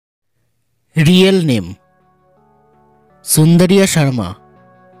Real name Soundarya Sharma.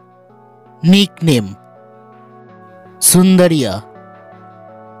 Nickname Soundarya.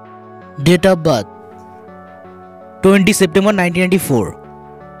 Date of birth 20 September 1994.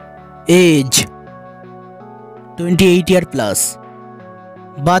 Age 28 year plus.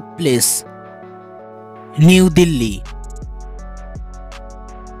 Birthplace New Delhi.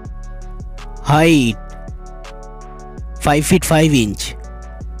 Height 5 feet 5 inch.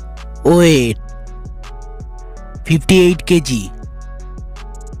 Weight 58 kg.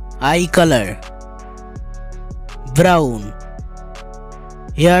 Eye color brown.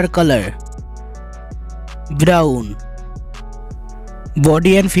 Hair color brown.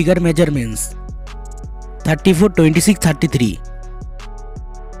 Body and figure measurements 34, 26, 33.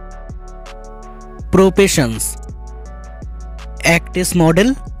 Professions actress,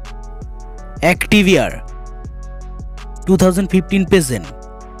 model. Activewear 2015 present.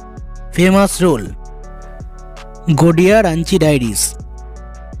 Famous role Godiya Ranchi Diaries.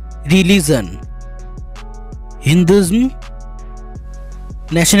 Religion Hinduism.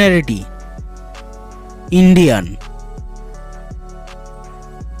 Nationality Indian.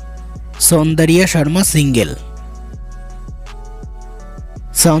 Soundarya Sharma single.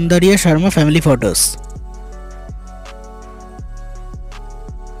 Soundarya Sharma family photos.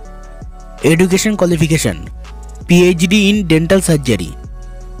 Education qualification PhD in dental surgery.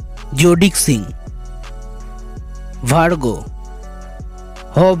 Jodic Singh. Virgo.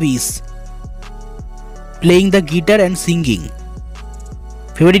 Hobbies playing the guitar and singing.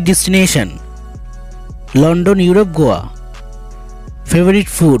 Favorite destination London, Europe, Goa. Favorite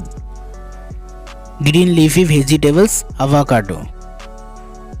food green leafy vegetables, avocado.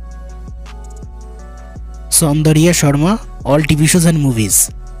 Soundarya Sharma all TV shows and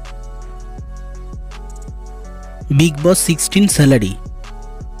movies. Bigg Boss 16 salary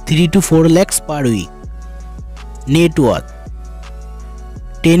 3 to 4 lakhs per week. Net worth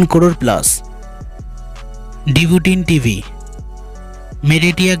 10 crore plus. Debut in TV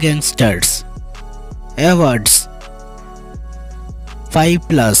Marital Gangsters. Awards 5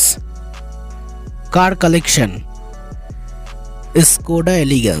 plus. Car collection Skoda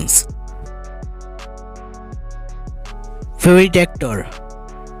Elegance. Favorite actor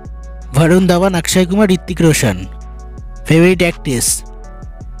Varun Dhawan, Akshay Kumar, Hrithik Roshan. Favorite actress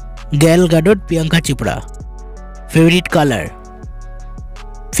Gal Gadot, Priyanka Chopra. Favorite color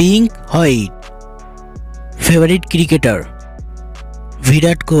pink, white. Favorite cricketer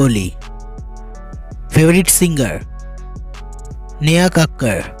Virat Kohli. Favorite singer Neha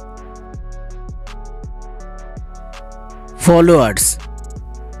Kakkar. Followers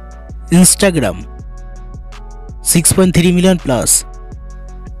Instagram 6.3 million plus.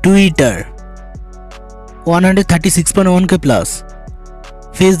 Twitter 136.1k plus.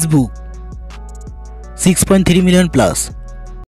 Facebook 6.3 million plus.